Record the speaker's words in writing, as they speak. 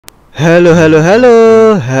Halo halo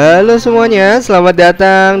semuanya, selamat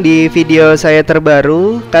datang di video saya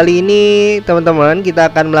terbaru. Kali ini teman-teman kita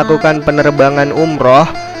akan melakukan penerbangan umroh.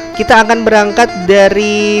 Kita akan berangkat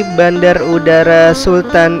dari Bandar Udara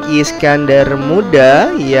Sultan Iskandar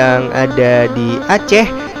Muda yang ada di Aceh,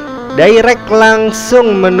 direct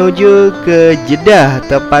langsung menuju ke Jeddah,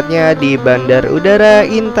 tepatnya di Bandar Udara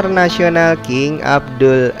Internasional King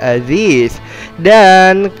Abdul Aziz.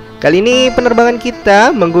 Dan kali ini penerbangan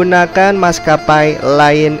kita menggunakan maskapai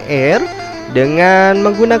Lion Air dengan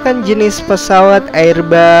menggunakan jenis pesawat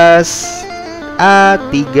Airbus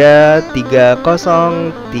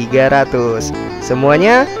A330-300.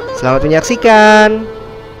 Semuanya selamat menyaksikan.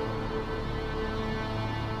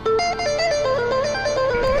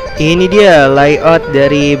 Ini dia layout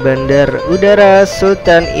dari Bandar Udara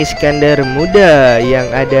Sultan Iskandar Muda yang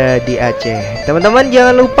ada di Aceh. Teman-teman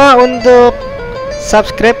jangan lupa untuk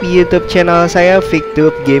subscribe YouTube channel saya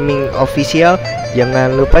FIQTUBE Gaming Official.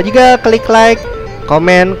 Jangan lupa juga klik like,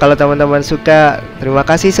 komen kalau teman-teman suka. Terima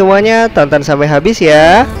kasih semuanya, tonton sampai habis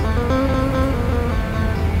ya.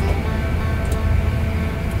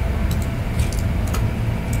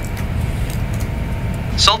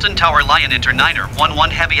 Sultan Tower Lion Inter 9er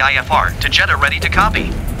 11 Heavy IFR to Jeddah ready to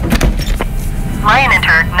copy. Lion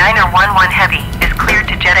Inter 9er 11 Heavy is cleared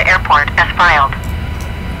to Jeddah Airport as filed.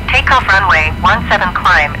 Takeoff runway 17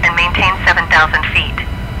 climb and maintain 7,000 feet.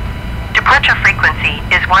 Departure frequency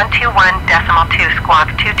is 121.2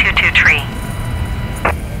 squawk 222 tree.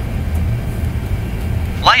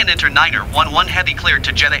 Lion Inter 9er 11 Heavy cleared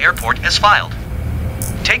to Jeddah Airport as filed.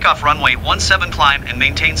 Takeoff runway 17 climb and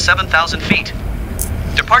maintain 7,000 feet.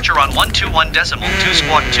 Departure on 121.2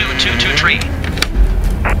 squawk 222 tree.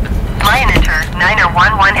 Lion Inter 9er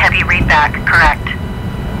 11 Heavy readback correct.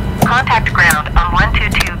 Contact ground on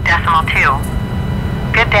 122.2.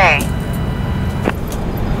 Good day.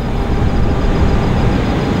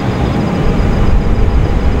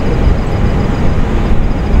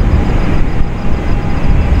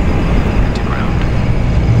 To ground.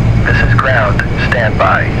 This is ground. Stand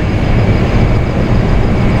by.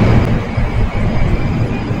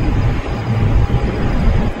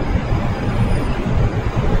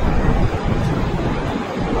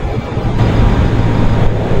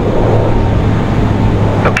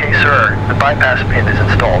 Bypass pin is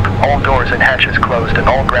installed, all doors and hatches closed, and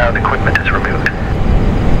all ground equipment is removed.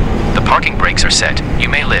 The parking brakes are set. You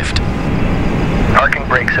may lift. Parking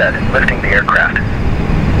brake set, lifting the aircraft.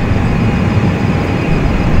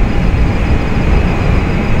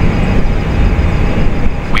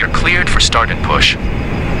 We are cleared for start and push.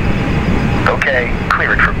 Okay,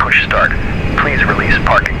 cleared for push start. Please release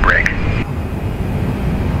parking brake.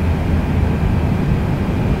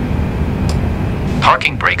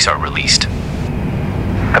 Parking brakes are released.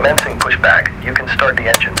 Commencing pushback. You can start the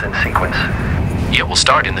engines in sequence. It will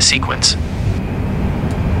start in the sequence.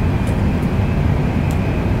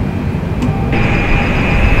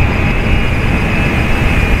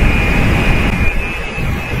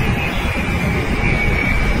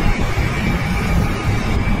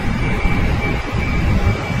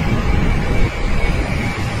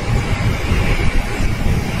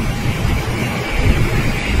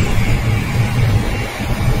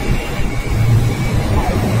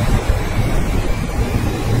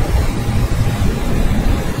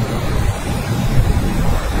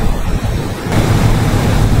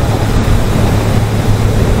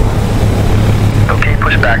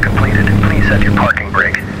 Pushback completed. Please set your parking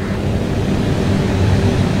brake.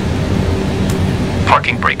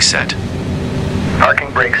 Parking brake set. Parking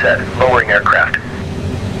brake set. Lowering aircraft.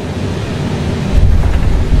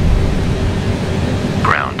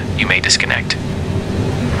 Ground. You may disconnect.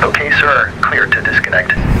 Okay, sir. Clear to disconnect.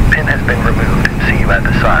 Pin has been removed. See you at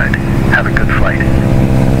the side. Have a good flight.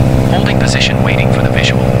 Holding position waiting for the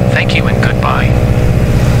visual. Thank you and goodbye.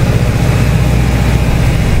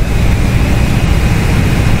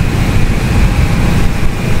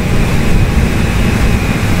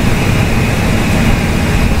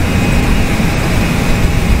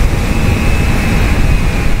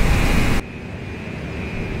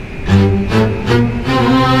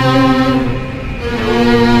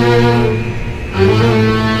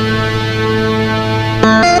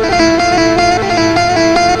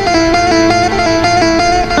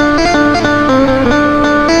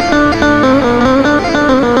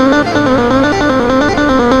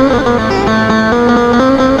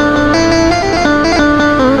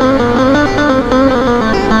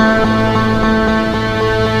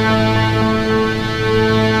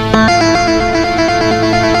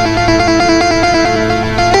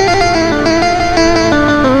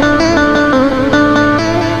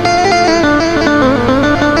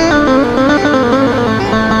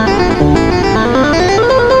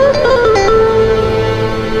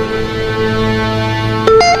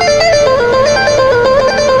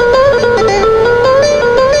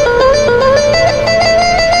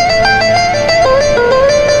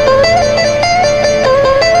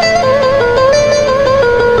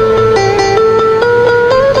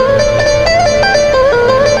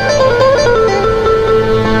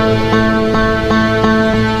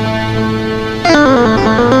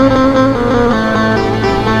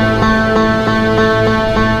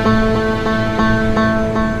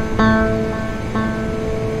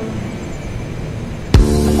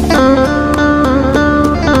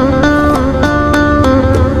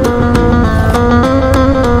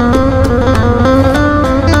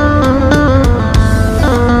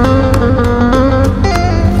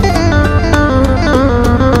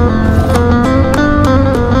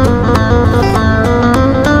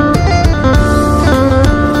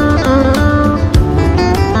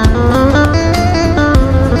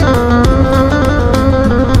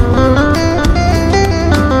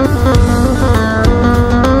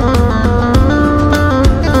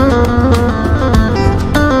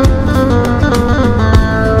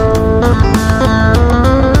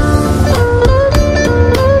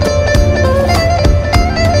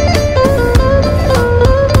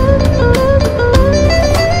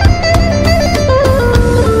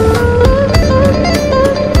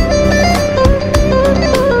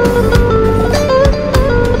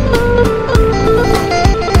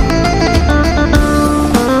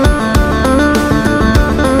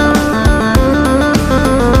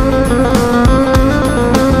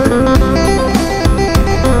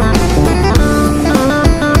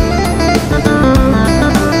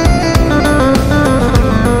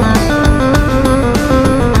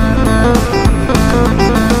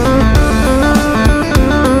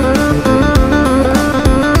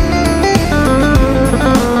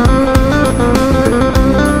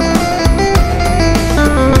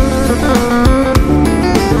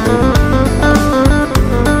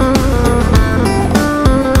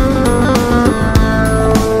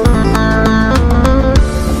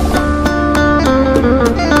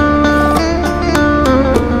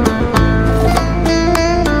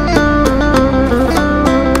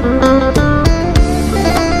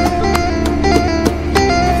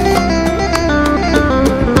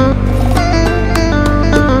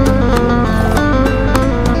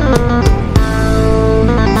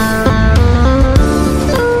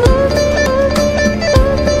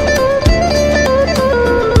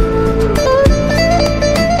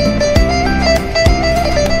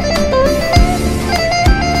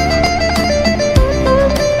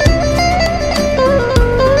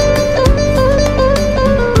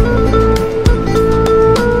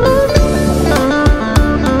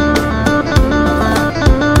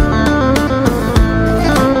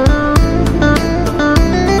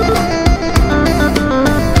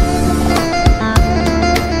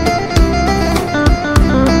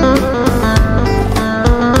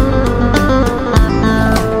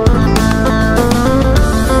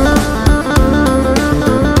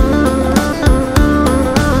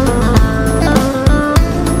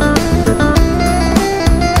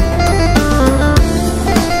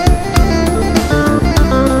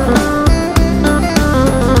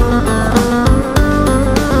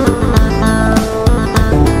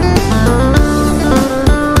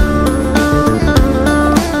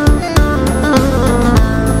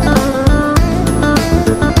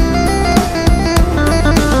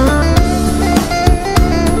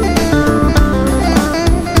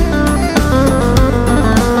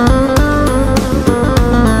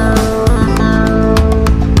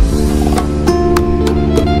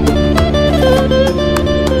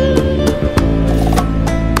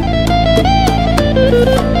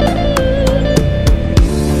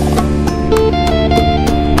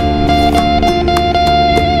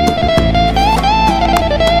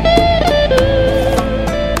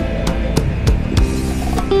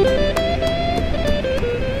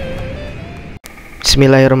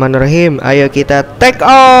 Bismillahirrahmanirrahim. Ayo kita take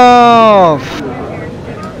off.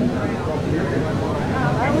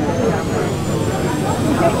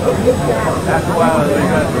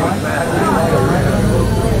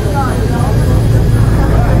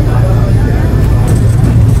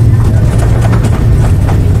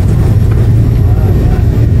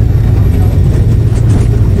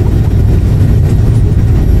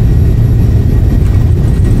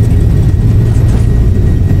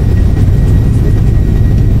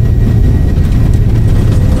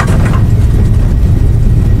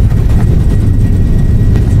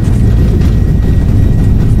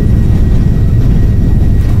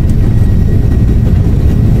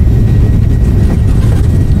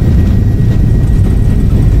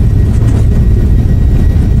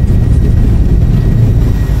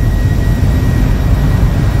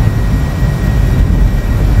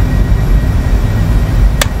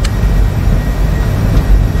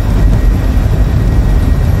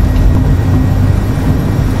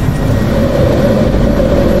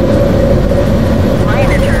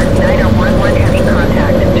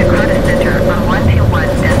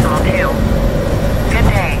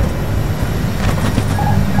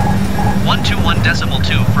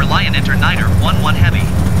 for Lion International 11 Heavy.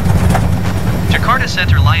 Jakarta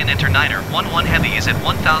Center Lion International 11 Heavy is at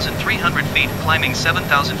 1,300 feet, climbing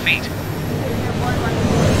 7,000 feet.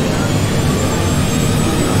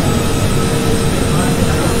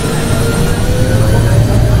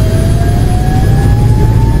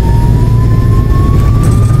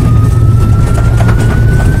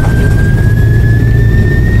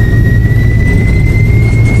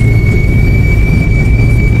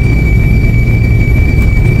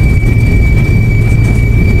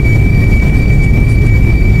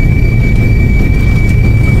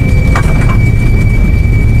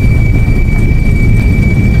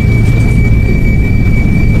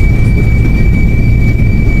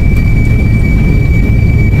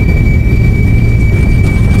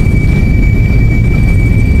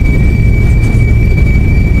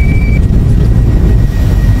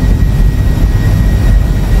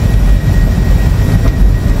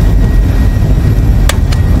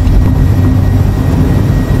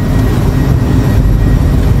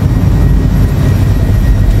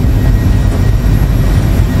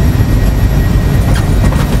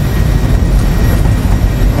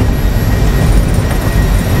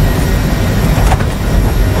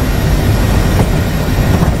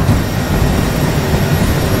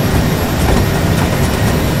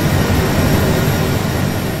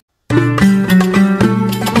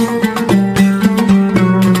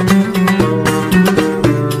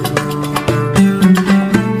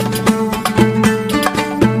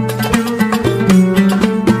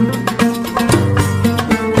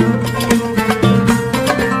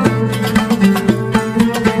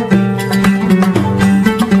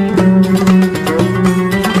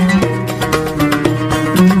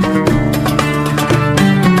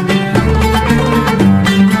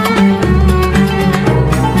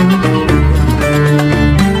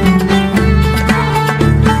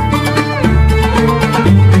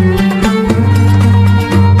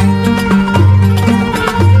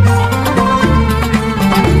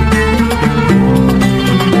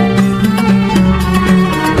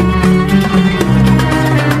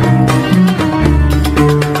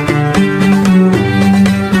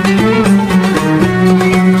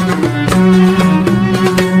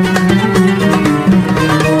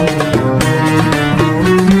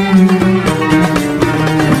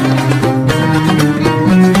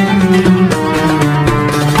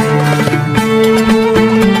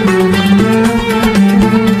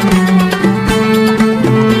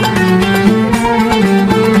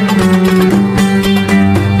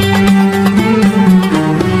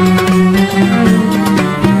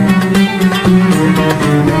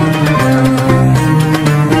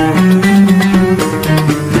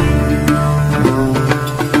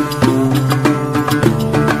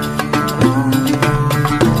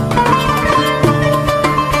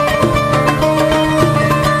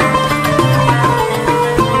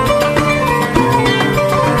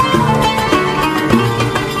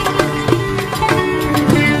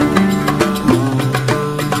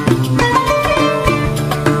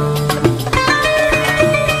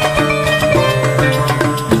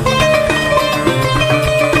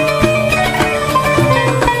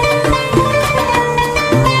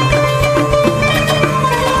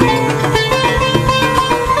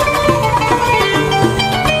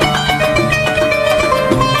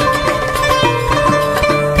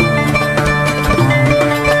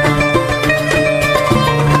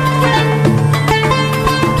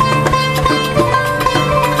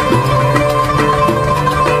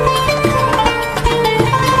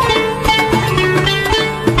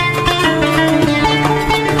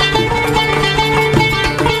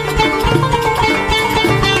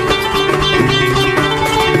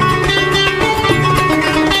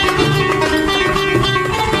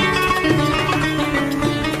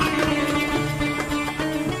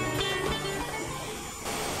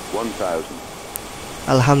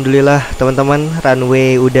 Alhamdulillah teman-teman,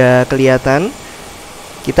 runway udah kelihatan.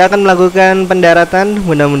 Kita akan melakukan pendaratan.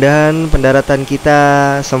 Mudah-mudahan pendaratan kita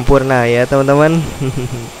sempurna ya teman-teman.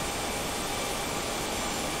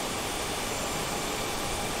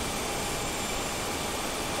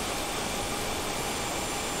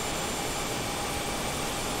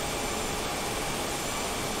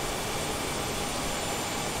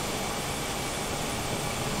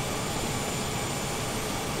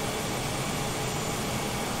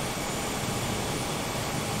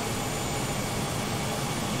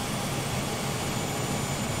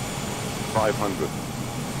 500.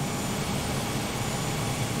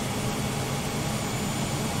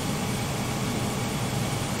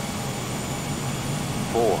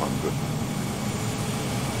 400.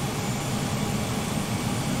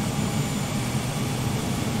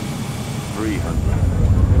 300.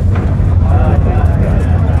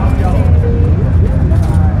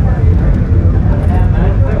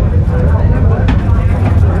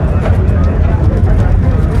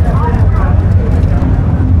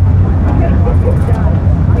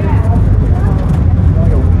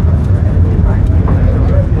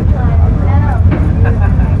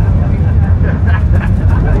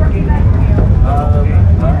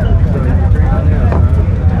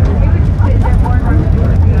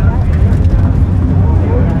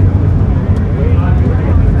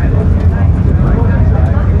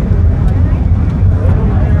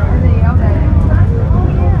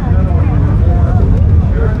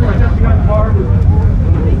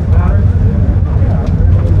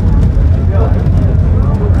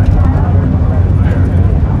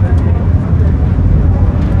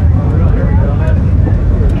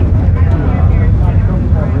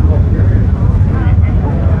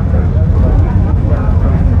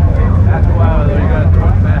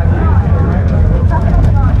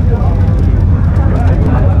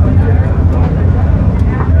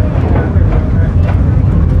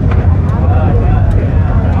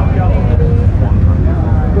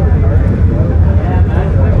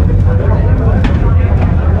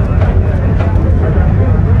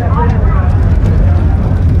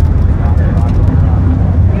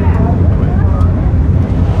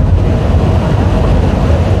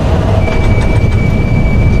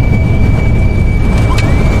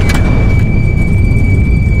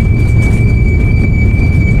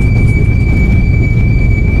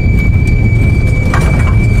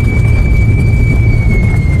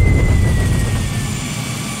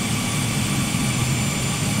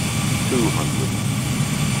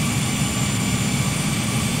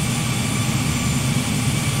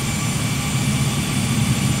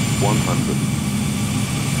 100, 50, 40,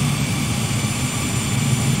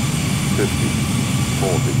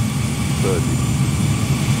 30, 20,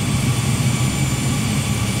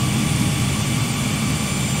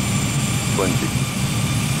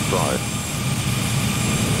 5.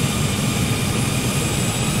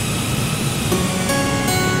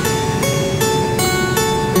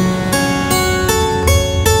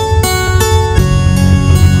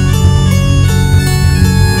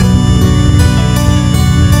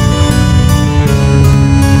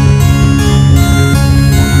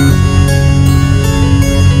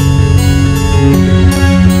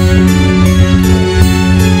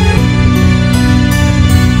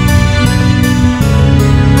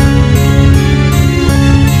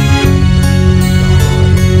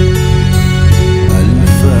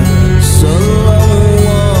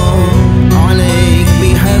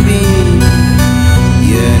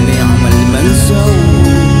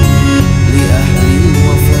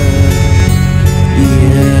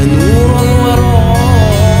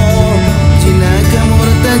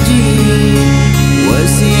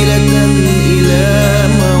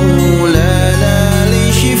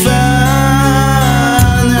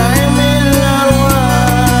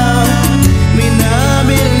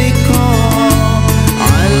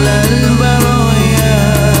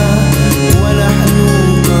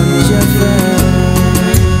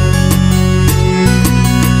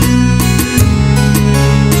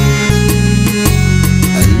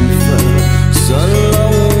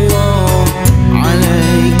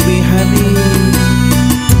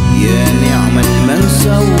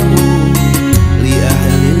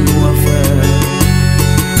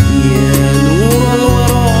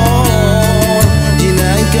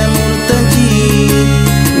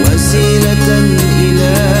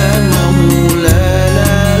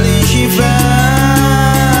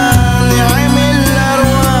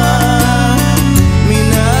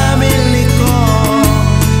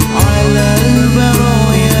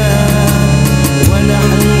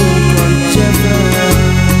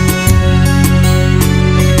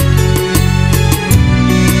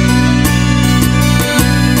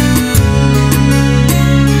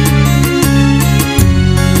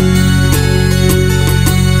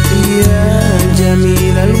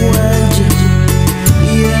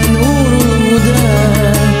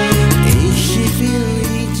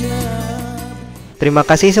 Terima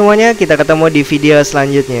kasih semuanya, kita ketemu di video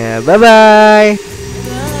selanjutnya. Bye bye.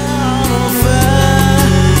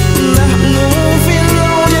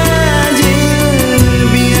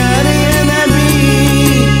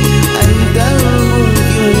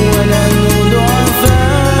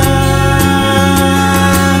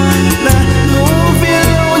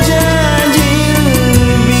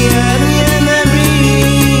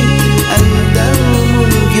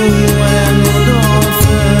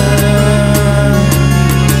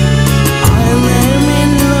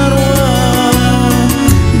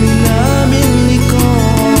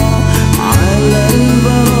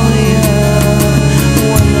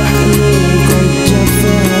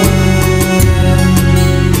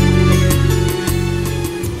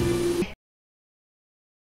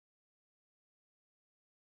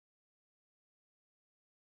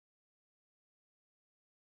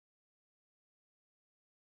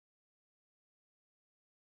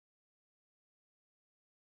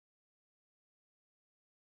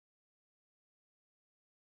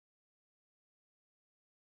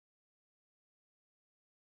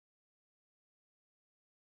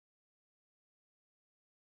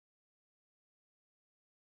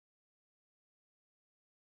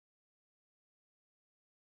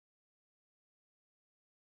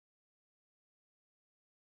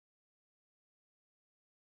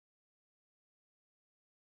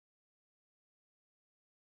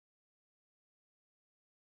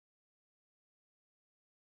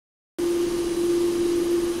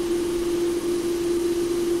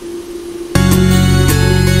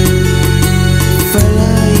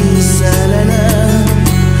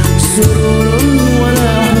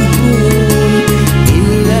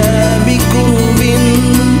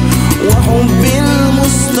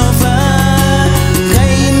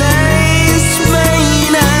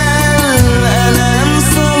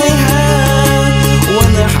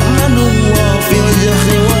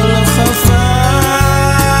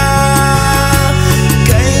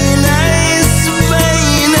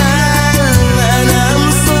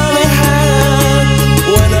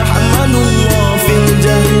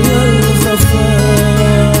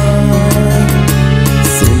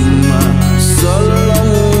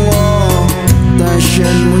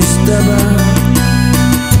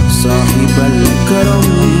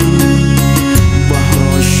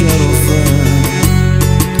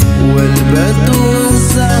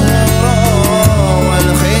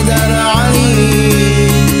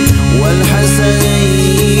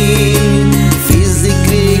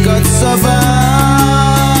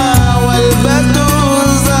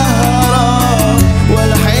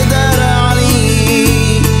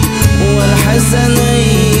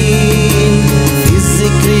 حزنين في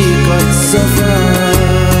الذكر قد صفى